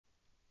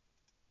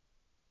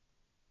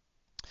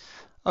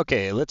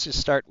Okay, let's just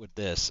start with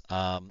this.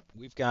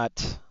 We've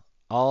got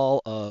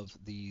all of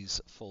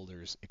these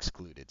folders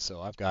excluded.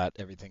 So I've got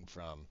everything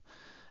from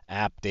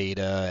app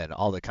data and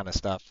all the kind of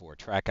stuff for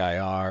track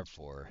IR,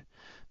 for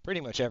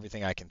pretty much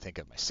everything I can think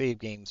of. My save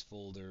games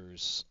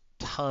folders,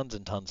 tons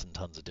and tons and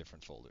tons of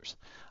different folders.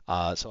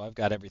 So I've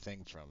got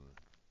everything from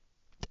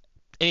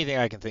anything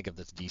I can think of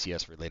that's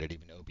DCS related,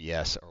 even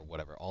OBS or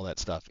whatever. All that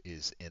stuff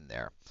is in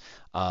there.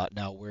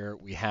 Now, where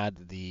we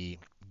had the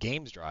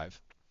games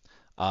drive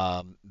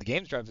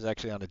is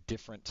actually on a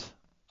different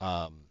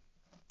um,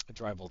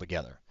 drive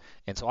altogether.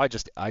 And so I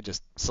just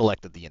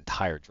selected the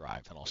entire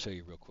drive, and I'll show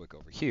you real quick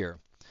over here.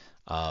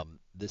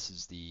 This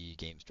is the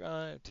games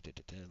drive.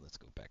 Let's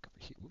go back over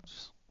here.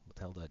 Oops, what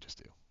the hell did I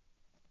just do?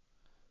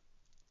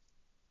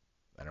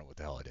 I don't know what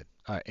the hell I did.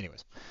 All right,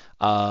 anyways.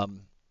 All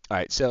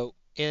right, so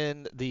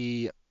and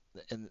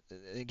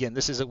again,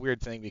 this is a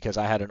weird thing because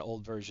I had an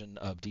old version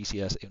of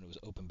DCS and it was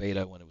open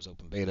beta when it was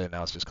open beta.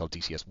 Now it's just called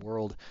DCS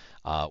World,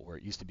 where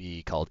it used to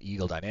be called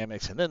Eagle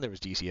Dynamics, and then there was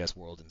DCS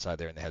World inside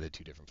there, and they had the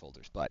two different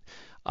folders. But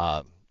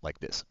like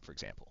this, for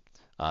example,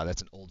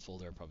 that's an old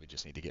folder I probably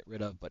just need to get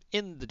rid of. But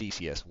in the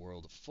DCS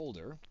World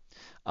folder,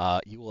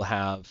 you will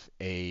have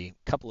a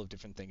couple of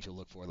different things you'll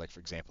look for, like for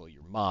example,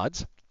 your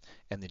mods,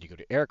 and then you go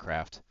to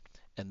aircraft,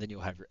 and then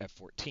you'll have your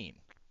F-14.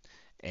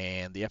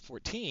 And the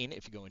F-14,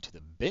 if you go into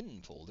the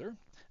bin folder,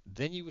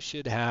 then you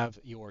should have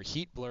your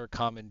heat blur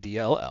common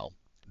DLL.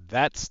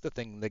 That's the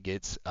thing that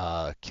gets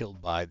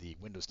killed by the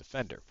Windows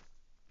Defender.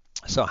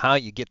 So how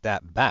you get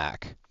that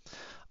back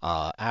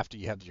after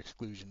you have the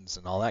exclusions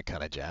and all that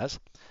kind of jazz,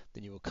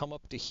 then you will come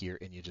up to here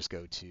and you just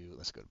go to,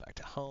 let's go back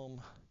to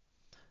home,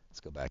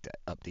 let's go back to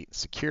update and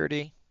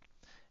security,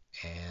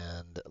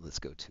 and let's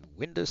go to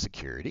Windows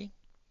security,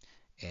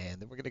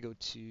 and then we're going to go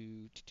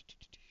to,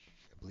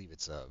 I believe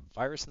it's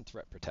virus and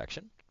threat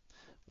protection.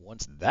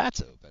 Once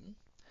that's open,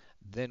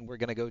 then we're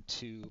going to go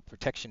to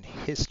protection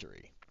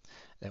history.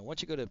 And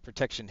once you go to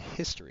protection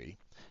history,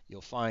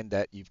 you'll find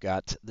that you've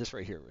got this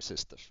right here where it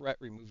says the threat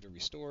removed or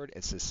restored.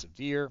 It says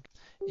severe.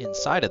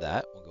 Inside of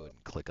that, we'll go ahead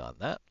and click on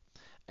that.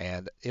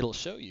 And it'll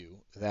show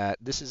you that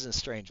this is a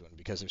strange one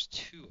because there's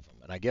two of them.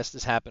 And I guess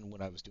this happened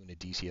when I was doing a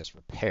DCS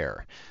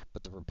repair.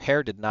 But the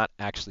repair did not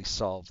actually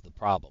solve the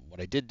problem.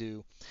 What I did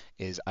do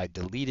is I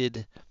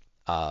deleted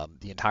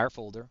the entire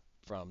folder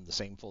from the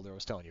same folder I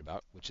was telling you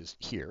about, which is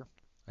here.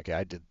 Okay,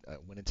 I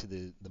went into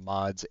the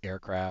mods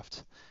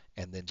aircraft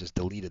and then just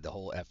deleted the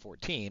whole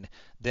F-14.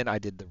 Then I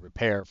did the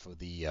repair for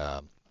which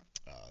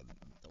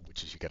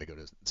is you got to go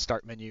to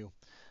start menu,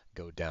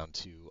 go down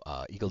to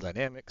Eagle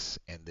Dynamics,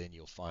 and then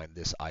you'll find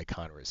this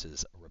icon where it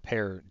says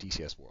repair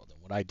DCS World.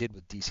 And what I did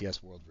with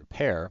DCS World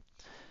repair,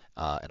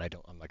 and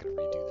I'm not going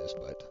to redo this,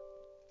 but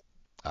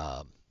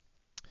um,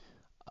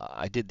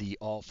 I did the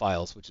all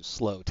files, which is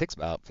slow. It takes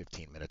about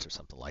 15 minutes or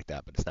something like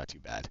that, but it's not too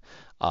bad.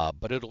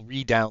 But it'll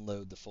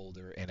re-download the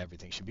folder and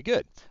everything should be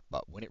good.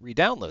 But when it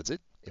re-downloads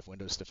it, if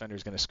Windows Defender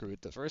is going to screw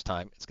it the first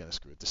time, it's going to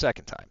screw it the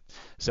second time.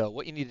 So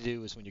what you need to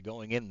do is when you're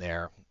going in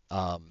there,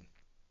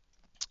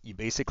 you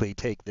basically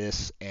take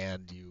this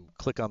and you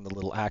click on the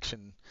little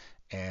action,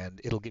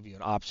 and it'll give you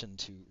an option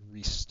to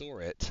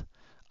restore it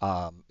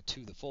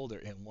to the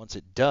folder. And once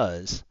it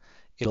does,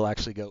 it'll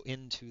actually go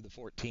into the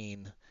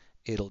 14.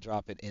 It'll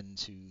drop it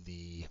into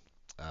the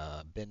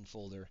bin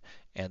folder,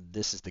 and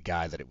this is the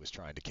guy that it was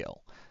trying to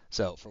kill.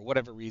 So for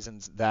whatever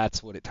reasons,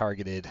 that's what it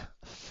targeted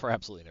for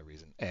absolutely no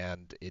reason.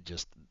 And it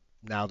just,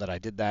 now that I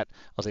did that,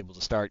 I was able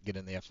to start, get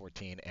in the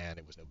F-14, and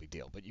it was no big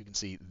deal. But you can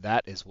see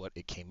that is what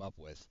it came up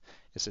with.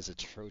 It says a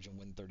Trojan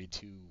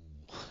Win32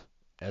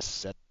 S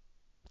set,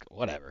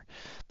 whatever.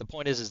 The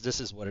point is this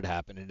is what had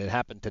happened, and it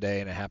happened today,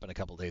 and it happened a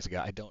couple days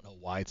ago. I don't know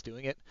why it's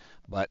doing it,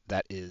 but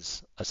that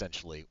is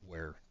essentially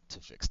where to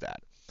fix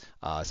that.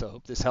 So I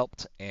hope this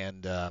helped,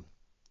 and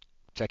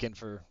check in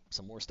for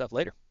some more stuff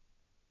later.